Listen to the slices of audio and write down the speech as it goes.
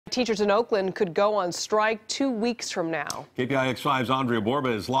Teachers in Oakland could go on strike 2 weeks from now. KPIX 5's Andria Borba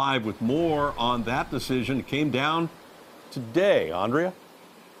is live with more on that decision. It came down today. Andria?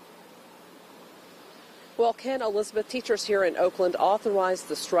 Well, Ken, Elizabeth, teachers here in Oakland authorized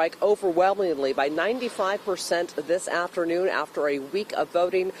the strike overwhelmingly by 95% this afternoon. After a week of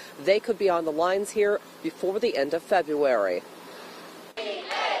voting, they could be on the lines here before the end of February.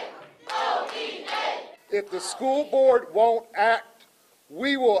 If the school board won't act,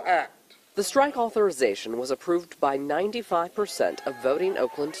 we will act. The strike authorization was approved by 95% of voting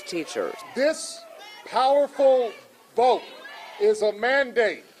Oakland teachers. This powerful vote is a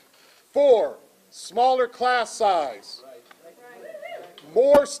mandate for smaller class size,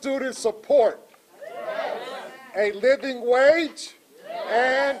 more student support, a living wage,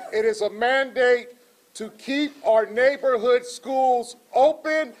 and it is a mandate to keep our neighborhood schools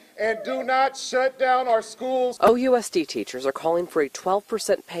open and do not shut down our schools. OUSD teachers are calling for a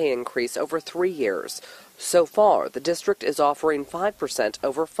 12% pay increase over 3 years. So far, the district is offering 5%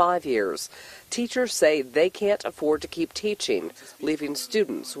 over 5 years. Teachers say they can't afford to keep teaching, leaving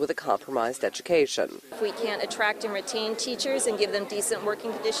students with a compromised education. If we can't attract and retain teachers and give them decent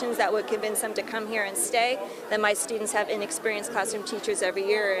working conditions that would convince them to come here and stay, then my students have inexperienced classroom teachers every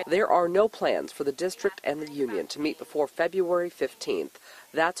year. There are no plans for the district and the union to meet before February 15th.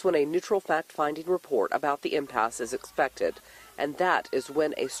 That's when a neutral fact-finding report about the impasse is expected. And that is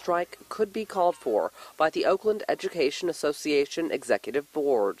when a strike could be called for by the Oakland Education Association Executive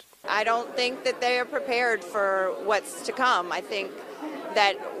Board. I don't think that they are prepared for what's to come. I think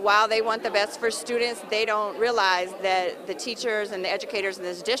that while they want the best for students, they don't realize that the teachers and the educators in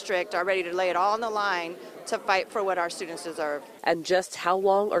this district are ready to lay it all on the line to fight for what our students deserve. And just how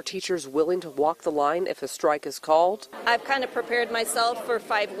long are teachers willing to walk the line if a strike is called? I've kind of prepared myself for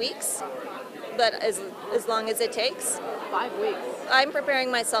 5 weeks, but as long as it takes. 5 weeks. I'm preparing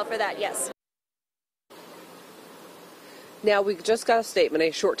myself for that, yes. Now, we just got a statement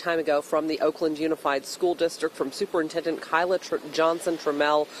a short time ago from the Oakland Unified School District from Superintendent Kyla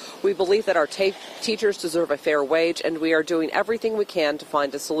Johnson-Trammell. We believe that our teachers deserve a fair wage, and we are doing everything we can to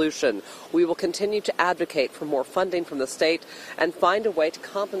find a solution. We will continue to advocate for more funding from the state and find a way to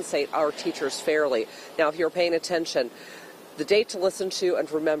compensate our teachers fairly. Now, if you're paying attention, the date to listen to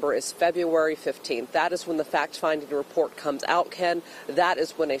and remember is February 15th. That is when the fact-finding report comes out, Ken. That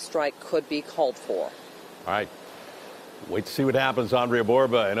is when a strike could be called for. All right. Wait to see what happens. Andria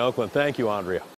Borba in Oakland. Thank you, Andria.